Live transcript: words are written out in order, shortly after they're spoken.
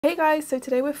Hey guys, so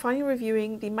today we're finally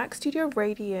reviewing the MAC Studio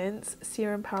Radiance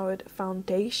Serum Powered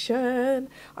Foundation.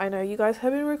 I know you guys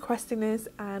have been requesting this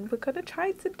and we're gonna try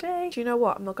it today. Do you know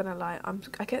what? I'm not gonna lie,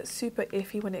 I get super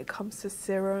iffy when it comes to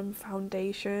serum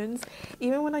foundations.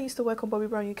 Even when I used to work on Bobbi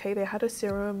Brown UK, they had a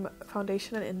serum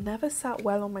foundation and it never sat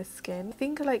well on my skin. I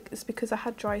think like it's because I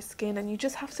had dry skin, and you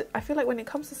just have to, I feel like when it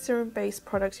comes to serum based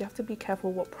products, you have to be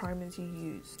careful what primers you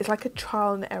use. It's like a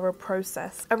trial and error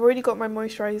process. I've already got my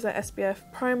moisturizer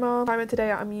SPF primer.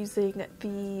 Today I'm using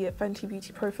the Fenty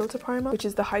Beauty Pro Filter Primer, which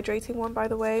is the hydrating one, by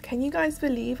the way. Can you guys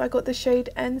believe I got the shade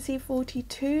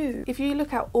NC42? If you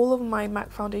look at all of my MAC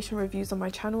foundation reviews on my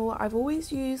channel, I've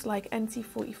always used like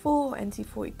NC44,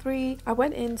 NC43. I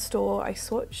went in store, I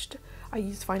swatched, I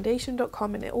used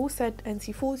foundation.com and it all said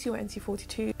NC40 or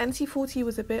NC42. NC40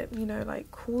 was a bit, you know,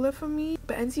 like cooler for me,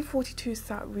 but NC42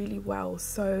 sat really well.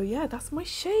 So yeah, that's my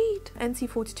shade.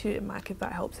 NC42 in MAC, if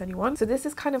that helps anyone. So this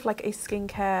is kind of like a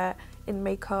skincare in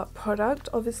makeup product,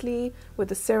 obviously, with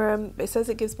the serum. It says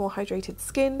it gives more hydrated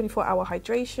skin, 24-hour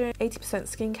hydration, 80%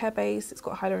 skincare base. It's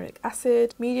got hyaluronic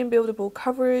acid, medium buildable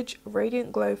coverage,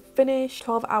 radiant glow finish,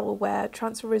 12-hour wear,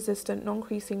 transfer resistant,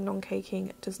 non-creasing,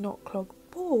 non-caking, does not clog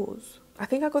pores. I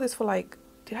think I got this for like,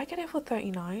 did I get it for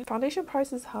 $39? Foundation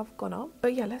prices have gone up,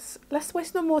 but yeah, let's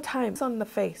waste no more time. It's on the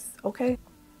face, okay?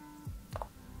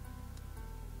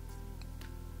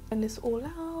 And this all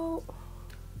out.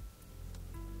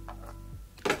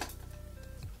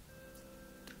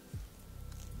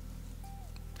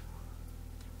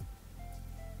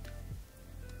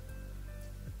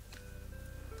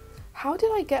 How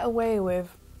did I get away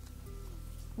with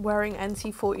wearing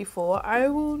NC44?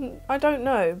 I don't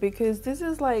know, because this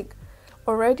is like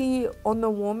already on the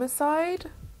warmer side.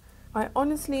 I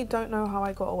honestly don't know how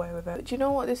I got away with it. But you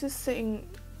know what, this is sitting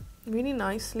really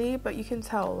nicely, but you can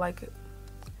tell like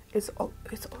it's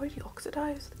already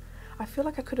oxidized. I feel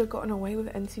like I could have gotten away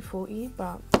with NC40,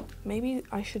 but maybe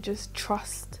I should just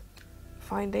trust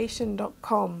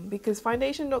foundation.com, because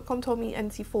foundation.com told me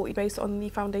NC40 based on the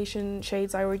foundation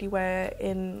shades I already wear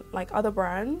in like other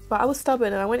brands. But I was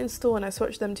stubborn and I went in store and I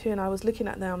swatched them too, and I was looking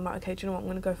at them, I'm like, okay, do you know what, I'm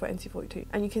gonna go for NC42.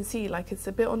 And you can see like it's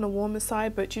a bit on the warmer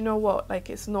side, but you know what, like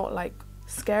it's not like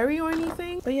scary or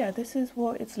anything. But yeah, this is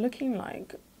what it's looking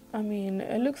like. I mean,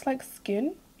 it looks like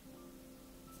skin,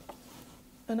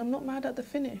 and I'm not mad at the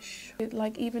finish. It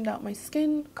like evened out my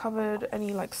skin, covered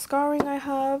any like scarring I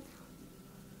have,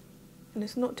 and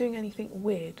it's not doing anything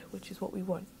weird, which is what we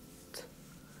want.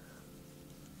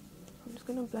 I'm just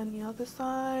gonna blend the other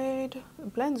side.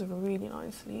 It blends really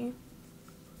nicely.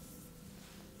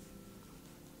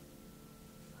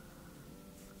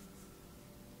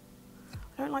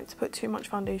 I don't like to put too much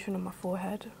foundation on my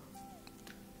forehead.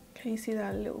 Can you see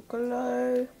that little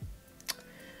glow?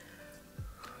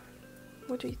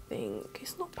 What do you think?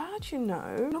 It's not bad, you know.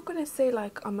 I'm not gonna say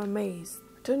like I'm amazed.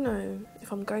 I don't know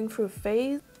if I'm going through a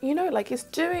phase. You know, like it's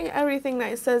doing everything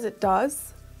that it says it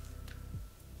does.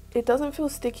 It doesn't feel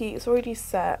sticky, it's already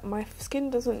set. My skin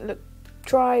doesn't look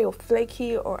dry or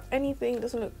flaky or anything, it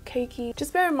doesn't look cakey.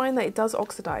 Just bear in mind that it does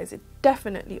oxidize. It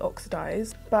definitely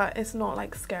oxidized, but it's not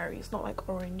like scary. It's not like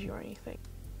orangey or anything.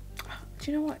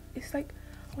 Do you know what? It's like,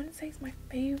 I wouldn't say it's my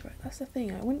favorite. That's the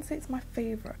thing. I wouldn't say it's my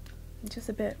favorite. It's just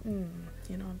a bit,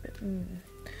 you know, a bit,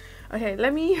 Okay,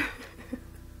 let me...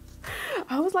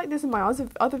 I was like this in my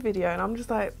other video, and I'm just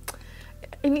like,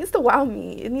 it needs to wow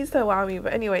me. It needs to wow me.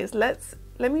 But anyways, let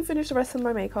me finish the rest of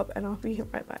my makeup and I'll be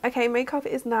right back. Okay, makeup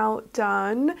is now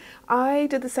done. I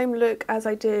did the same look as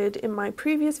I did in my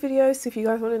previous video, so if you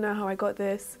guys want to know how I got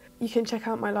this, you can check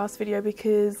out my last video,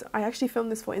 because I actually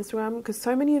filmed this for Instagram, because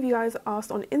so many of you guys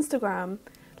asked on Instagram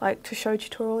like to show a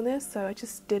tutorial on this, so I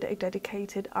just did a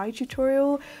dedicated eye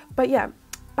tutorial. But yeah,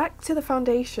 back to the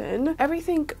foundation.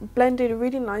 Everything blended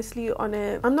really nicely on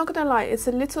it. I'm not gonna lie, it's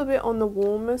a little bit on the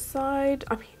warmer side.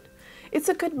 I mean, it's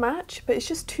a good match, but it's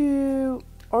just too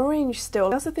orange still.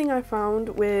 That's the thing I found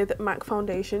with MAC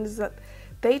foundations, is that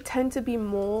they tend to be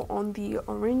more on the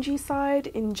orangey side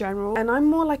in general, and I'm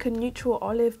more like a neutral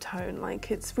olive tone.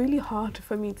 Like it's really hard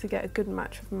for me to get a good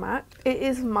match with MAC. It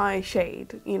is my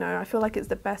shade, you know, I feel like it's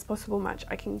the best possible match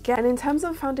I can get. And in terms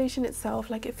of foundation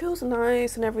itself, like it feels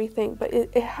nice and everything, but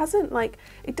it hasn't like,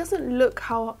 it doesn't look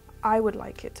how I would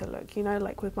like it to look, you know,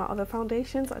 like with my other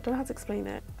foundations. I don't know how to explain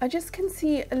it. I just can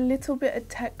see a little bit of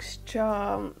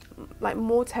texture, like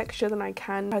more texture than I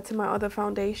can compared to my other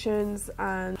foundations,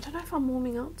 and I don't know if I'm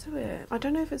warming up to it. I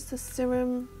don't know if it's the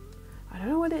serum, I don't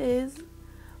know what it is,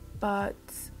 but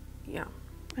yeah.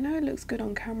 I know it looks good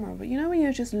on camera, but you know when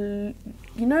you're just, you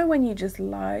know when you just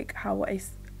like how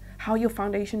your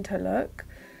foundation to look,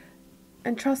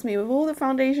 and trust me, with all the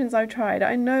foundations I've tried,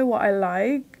 I know what I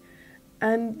like.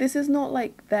 And this is not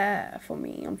like there for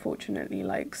me, unfortunately,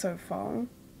 like so far,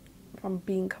 if I'm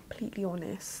being completely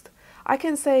honest. I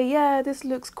can say, yeah, this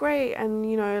looks great, and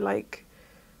you know, like,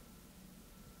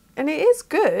 and it is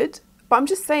good, but I'm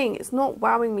just saying it's not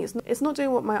wowing me. It's not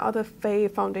doing what my other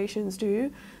fave foundations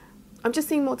do. I'm just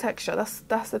seeing more texture.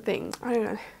 That's the thing. I don't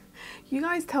know. You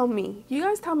guys tell me. You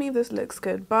guys tell me if this looks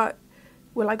good, but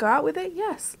will I go out with it?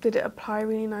 Yes. Did it apply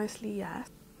really nicely? Yes.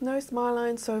 No smile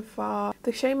lines so far.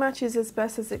 The shade match is as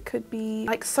best as it could be.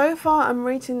 Like, so far I'm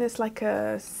rating this like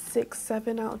a 6,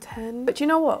 7 out of 10. But you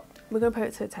know what? We're gonna put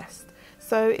it to the test.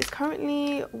 So it's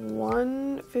currently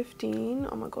 1:15.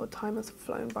 Oh my god, time has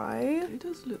flown by. It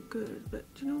does look good,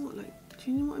 but do you know what, like,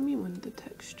 do you know what I mean when the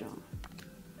texture?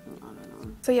 I don't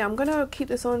know. So yeah, I'm gonna keep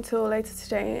this on till later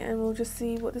today and we'll just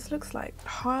see what this looks like.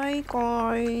 Hi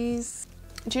guys.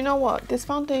 Do you know what? This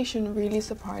foundation really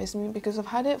surprised me because I've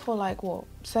had it for like, what,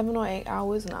 7 or 8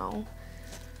 hours now.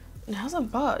 It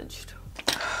hasn't budged.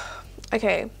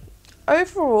 Okay,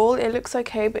 overall it looks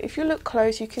okay, but if you look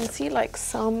close you can see like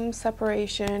some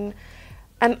separation,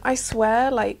 and I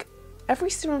swear like every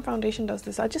serum foundation does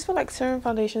this. I just feel like serum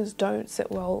foundations don't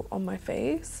sit well on my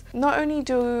face. Not only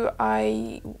do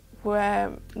I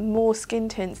wear more skin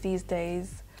tints these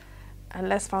days and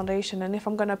less foundation, and if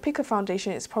I'm gonna pick a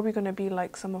foundation it's probably gonna be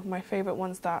like some of my favorite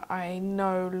ones that I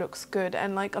know looks good,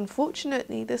 and like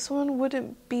unfortunately this one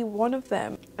wouldn't be one of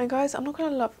them. And guys, I'm not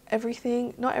gonna love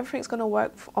everything. Not everything's gonna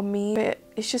work on me, but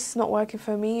it's just not working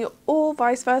for me, or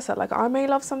vice versa. Like, I may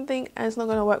love something and it's not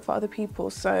gonna work for other people.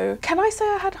 So can I say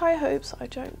I had high hopes? I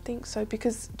don't think so,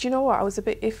 because do you know what, I was a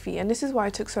bit iffy, and this is why I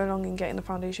took so long in getting the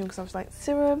foundation, because I was like,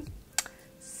 serum.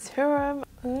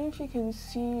 I don't know if you can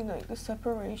see like the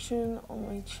separation on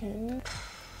my chin.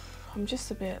 I'm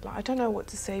just a bit like, I don't know what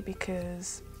to say,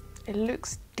 because it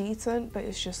looks decent but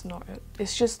it's just not,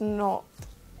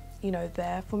 you know,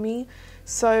 there for me.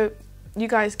 So you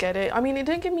guys get it. I mean, it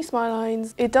didn't give me smile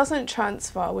lines, it doesn't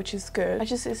transfer, which is good.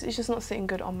 It's just not sitting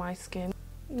good on my skin.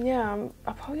 Yeah,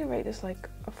 I'll probably rate this like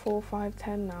a 4, 5,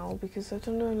 10 now, because I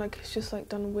don't know, like it's just like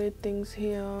done weird things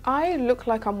here. I look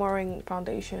like I'm wearing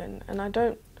foundation and I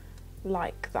don't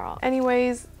like that.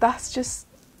 Anyways, that's just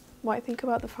what I think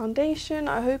about the foundation.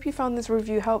 I hope you found this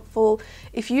review helpful.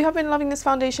 If you have been loving this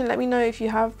foundation, let me know if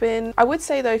you have been. I would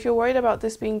say though, if you're worried about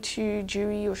this being too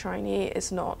dewy or shiny,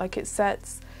 it's not. Like, it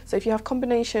sets. So if you have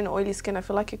combination oily skin, I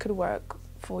feel like it could work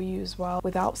for you as well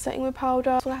without setting with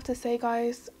powder. That's all I have to say,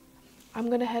 guys.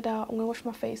 I'm gonna head out. I'm gonna wash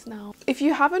my face now. If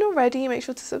you haven't already, make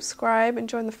sure to subscribe and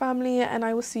join the family, and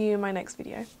I will see you in my next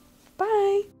video.